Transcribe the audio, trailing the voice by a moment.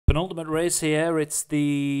Penultimate race here. It's the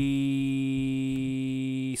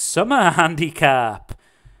Summer Handicap.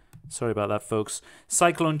 Sorry about that, folks.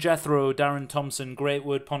 Cyclone Jethro, Darren Thompson,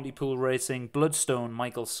 Greatwood, Pontypool Racing, Bloodstone,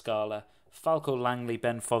 Michael Scala, Falco Langley,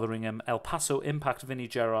 Ben Fotheringham, El Paso Impact, Vinnie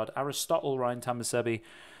Gerard, Aristotle, Ryan Tamasebi,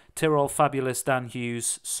 Tyrrell Fabulous, Dan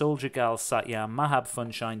Hughes, Soldier Gal, Satyam, Mahab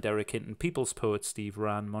Funshine, Derek Hinton, People's Poet, Steve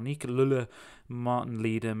Rann, Monique Lulla, Martin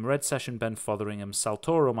Leadham, Red Session, Ben Fotheringham,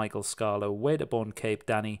 Saltoro, Michael Scala, Waderborn Cape,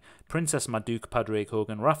 Danny, Princess Maduke, Padraig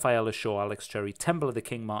Hogan, Raphael Shaw, Alex Cherry, Temple of the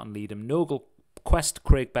King, Martin Leadham, Noble Quest,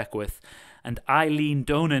 Craig Beckwith, and Eileen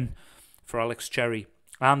Donan for Alex Cherry.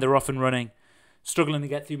 And they're off and running. Struggling to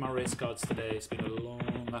get through my race cards today. It's been a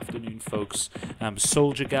long afternoon, folks.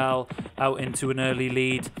 Soldier Gal out into an early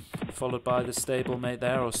lead, followed by the stablemate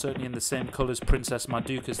there, or certainly in the same colours, Princess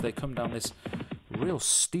Maduke, as they come down this real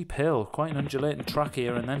steep hill. Quite an undulating track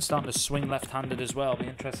here, and then starting to swing left-handed as well. Be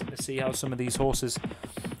interesting to see how some of these horses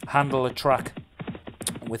handle a track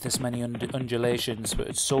with this many undulations. But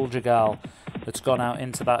it's Soldier Gal that's gone out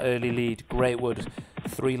into that early lead. Greatwood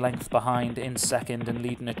 3 lengths behind in second and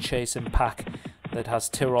leading a chase in pack that has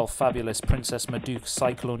Tyrrell Fabulous, Princess Maduke,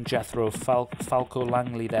 Cyclone Jethro, Falco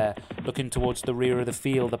Langley there, looking towards the rear of the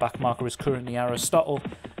field. The back marker is currently Aristotle,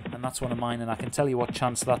 and that's one of mine, and I can tell you what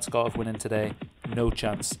chance that's got of winning today. No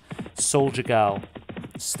chance. Soldier Gal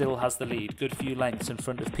still has the lead, good few lengths in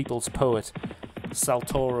front of People's Poet.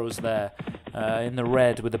 Saltoro's there in the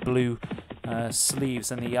red with the blue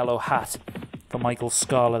sleeves and the yellow hat for Michael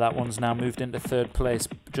Scala. That one's now moved into third place,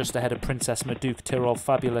 just ahead of Princess Maduke. Tyrrell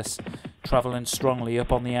Fabulous travelling strongly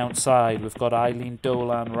up on the outside. We've got Eileen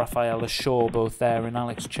Dolan, Raphael Shaw both there, and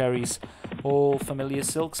Alex Cherry's all familiar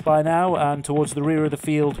silks by now. And towards the rear of the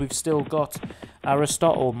field, we've still got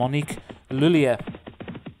Aristotle, Monique Lulia.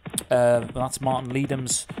 That's Martin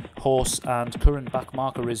Leadham's horse, and current back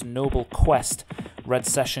marker is Noble Quest. Red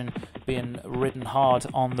Session being ridden hard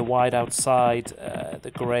on the wide outside,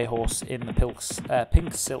 the grey horse in the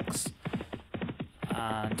pink silks.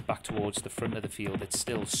 And back towards the front of the field, it's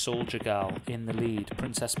still Soldier Gal in the lead.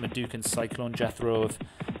 Princess Maduke and Cyclone Jethro have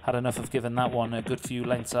had enough of giving that one a good few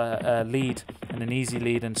lengths lead, and an easy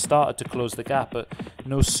lead, and started to close the gap. But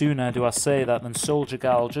no sooner do I say that than Soldier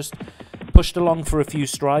Gal just pushed along for a few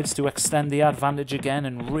strides to extend the advantage again,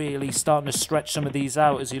 and really starting to stretch some of these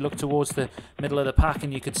out as you look towards the middle of the pack.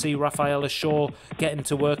 And you could see Raphael Shaw getting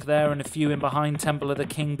to work there, and a few in behind. Temple of the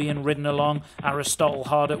King being ridden along. Aristotle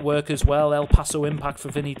hard at work as well. El Paso Impact for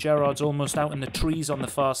Vinnie Gerard's almost out in the trees on the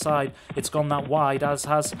far side. It's gone that wide, as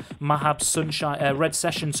has Mahab Sunshine, Red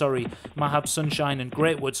Session, sorry. Mahab Sunshine, and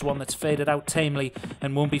Greatwood's one that's faded out tamely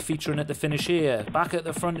and won't be featuring at the finish here. Back at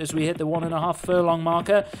the front as we hit the 1.5 furlong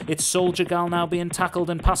marker, it's Soldier Gal now being tackled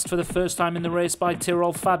and passed for the first time in the race by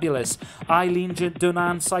Tyrrell Fabulous. Eileen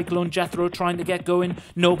Donan, Cyclone Jethro trying to get going.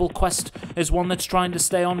 Noble Quest is one that's trying to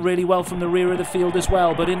stay on really well from the rear of the field as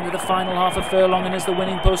well. But into the final half a furlong, and as the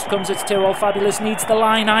winning post comes, it's Tyrrell Fabulous needs the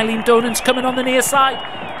line. Eileen Donan's coming on the near side.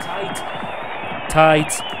 Tight.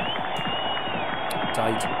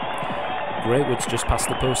 Greatwood's just past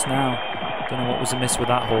the post now. Don't know what was amiss with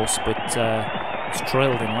that horse, but it's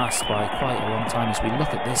trailed in last by quite a long time. As we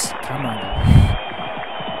look at this camera angle,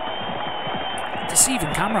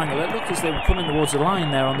 deceiving camera angle. It looked as they were coming towards the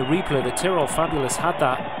line there on the replay. The Tyrrell Fabulous had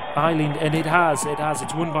that Eileen, and it has.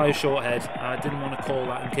 It's won by a short head. I didn't want to call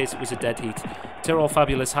that in case it was a dead heat. Tyrrell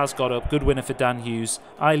Fabulous has got up. Good winner for Dan Hughes.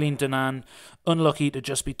 Eileen Donan unlucky to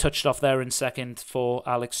just be touched off there in second for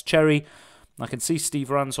Alex Cherry. I can see Steve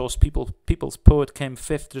Rann's horse, People's Poet, came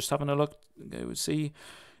fifth. Just having a look. We'll see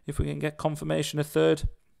if we can get confirmation of third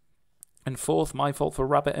and fourth. My fault for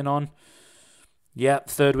rabbiting on. Yeah,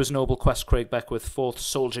 third was Noble Quest, Craig Beckwith. Fourth,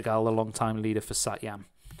 Soldier Gal, the long-time leader for Satyam.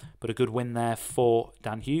 But a good win there for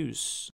Dan Hughes.